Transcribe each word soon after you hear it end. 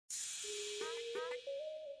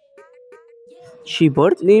She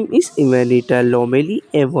birth name is Ivanita Lomeli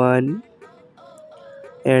Evan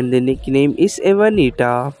and the nickname is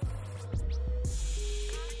Ivanita.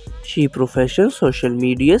 She profession social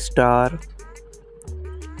media star.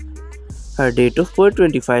 Her date of birth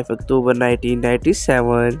 25 October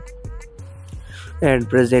 1997 and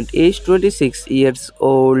present age 26 years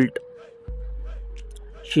old.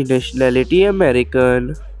 She nationality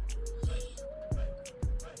American.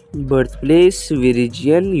 Birthplace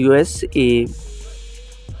Virginia, USA.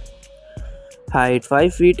 Height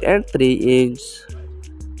 5 feet and 3 inches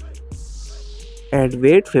and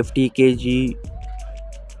weight 50 kg.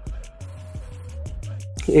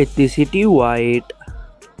 Ethnicity white.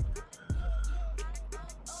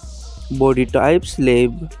 Body type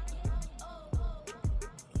slave.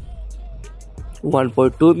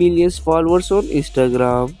 1.2 million followers on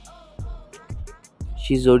Instagram.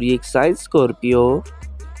 She zodiac sign Scorpio.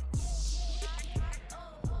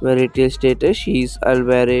 Marital status she is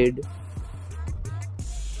unmarried.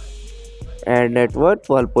 And net worth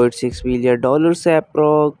 $1.6 million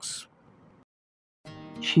approx.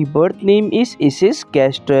 She birth name is Isis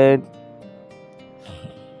Gaston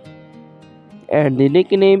and the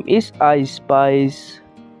nickname is Ice Spice.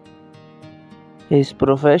 His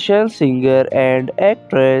profession singer and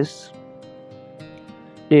actress.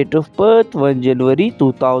 Date of birth 1 January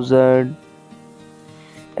 2000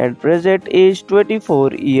 and present age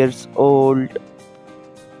 24 years old.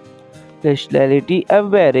 Nationality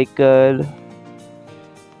American.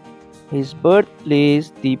 His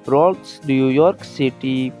birthplace the Bronx, New York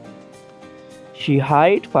City. She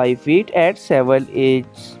height 5 feet and 7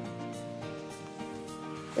 inches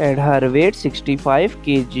and her weight 65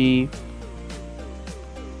 kg.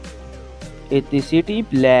 Ethnicity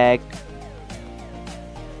black.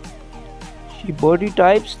 She body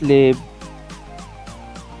type slave.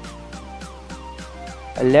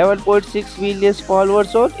 11.6 million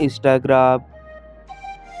followers on Instagram.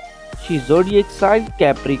 She zodiac sign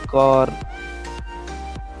Capricorn.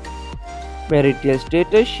 Marital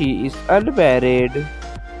status she is unmarried.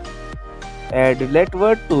 And net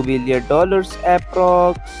worth $2 million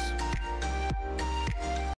approx.